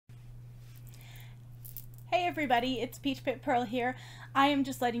Hey everybody, it's Peach Pit Pearl here. I am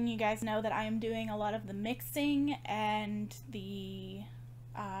just letting you guys know that I am doing a lot of the mixing and the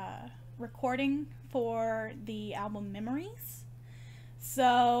recording for the album Memories.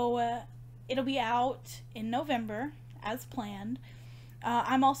 So it'll be out in November as planned.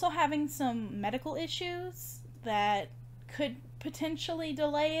 I'm also having some medical issues that could potentially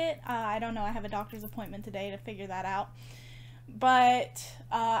delay it. I don't know, I have a doctor's appointment today to figure that out. But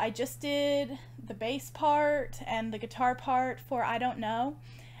I just did the bass part and the guitar part for I Don't Know,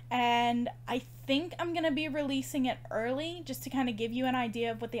 and I think I'm going to be releasing it early just to kind of give you an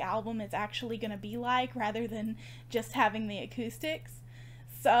idea of what the album is actually going to be like rather than just having the acoustics.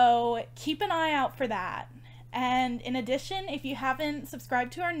 So keep an eye out for that. And in addition, if you haven't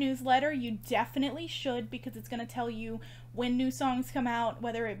subscribed to our newsletter, you definitely should, because it's going to tell you when new songs come out,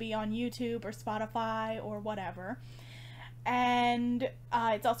 whether it be on YouTube or Spotify or whatever. And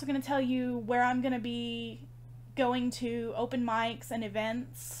it's also going to tell you where I'm going to be going to open mics and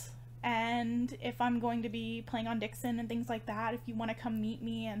events, and if I'm going to be playing on Dixon and things like that. If you want to come meet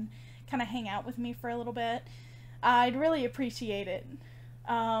me and kind of hang out with me for a little bit, I'd really appreciate it.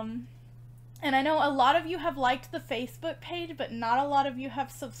 And I know a lot of you have liked the Facebook page, but not a lot of you have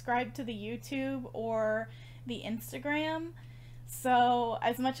subscribed to the YouTube or the Instagram. So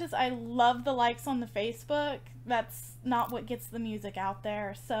as much as I love the likes on the Facebook, that's not what gets the music out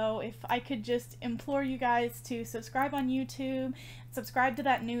there. So if I could just implore you guys to subscribe on YouTube, subscribe to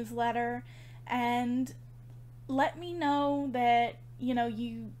that newsletter, and let me know that, you know,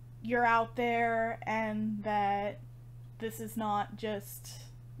 you're out there and that this is not just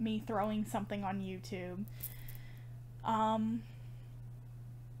me throwing something on YouTube.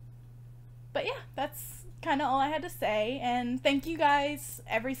 But yeah, that's kind of all I had to say, and thank you guys,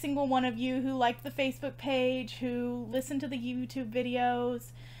 every single one of you who liked the Facebook page, who listened to the YouTube videos,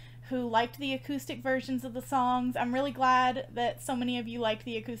 who liked the acoustic versions of the songs. I'm really glad that so many of you liked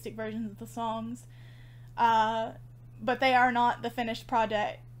the acoustic versions of the songs, but they are not the finished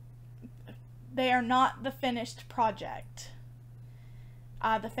project. They are not the finished project.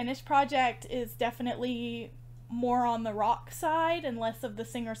 The finished project is definitely more on the rock side and less of the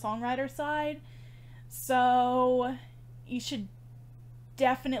singer-songwriter side. So you should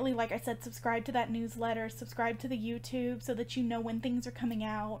definitely, like I said, subscribe to that newsletter, subscribe to the YouTube so that you know when things are coming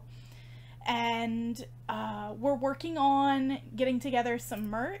out. And we're working on getting together some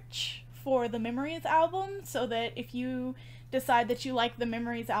merch for the Memories album, so that if you decide that you like the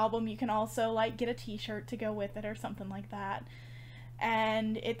Memories album, you can also like get a t-shirt to go with it or something like that.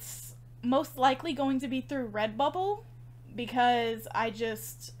 And it's most likely going to be through Redbubble, because I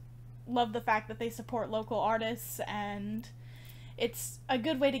just love the fact that they support local artists, and it's a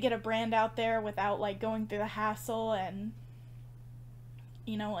good way to get a brand out there without like going through the hassle and,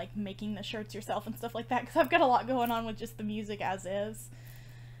 you know, like making the shirts yourself and stuff like that, because I've got a lot going on with just the music as is.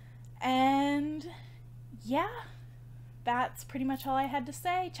 And yeah, that's pretty much all I had to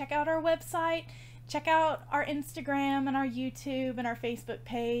say. Check out our website, check out our Instagram and our YouTube and our Facebook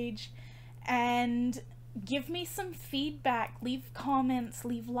page, and give me some feedback. Leave comments,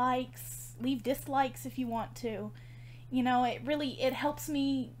 leave likes, leave dislikes if you want to. You know, it helps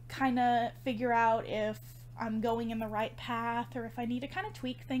me kind of figure out if I'm going in the right path or if I need to kind of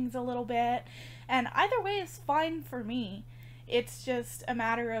tweak things a little bit. And either way is fine for me. It's just a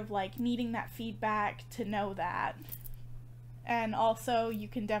matter of like needing that feedback to know that. And also, you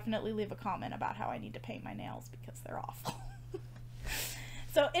can definitely leave a comment about how I need to paint my nails because they're awful.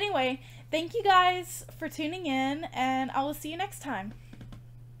 So anyway, thank you guys for tuning in, and I will see you next time.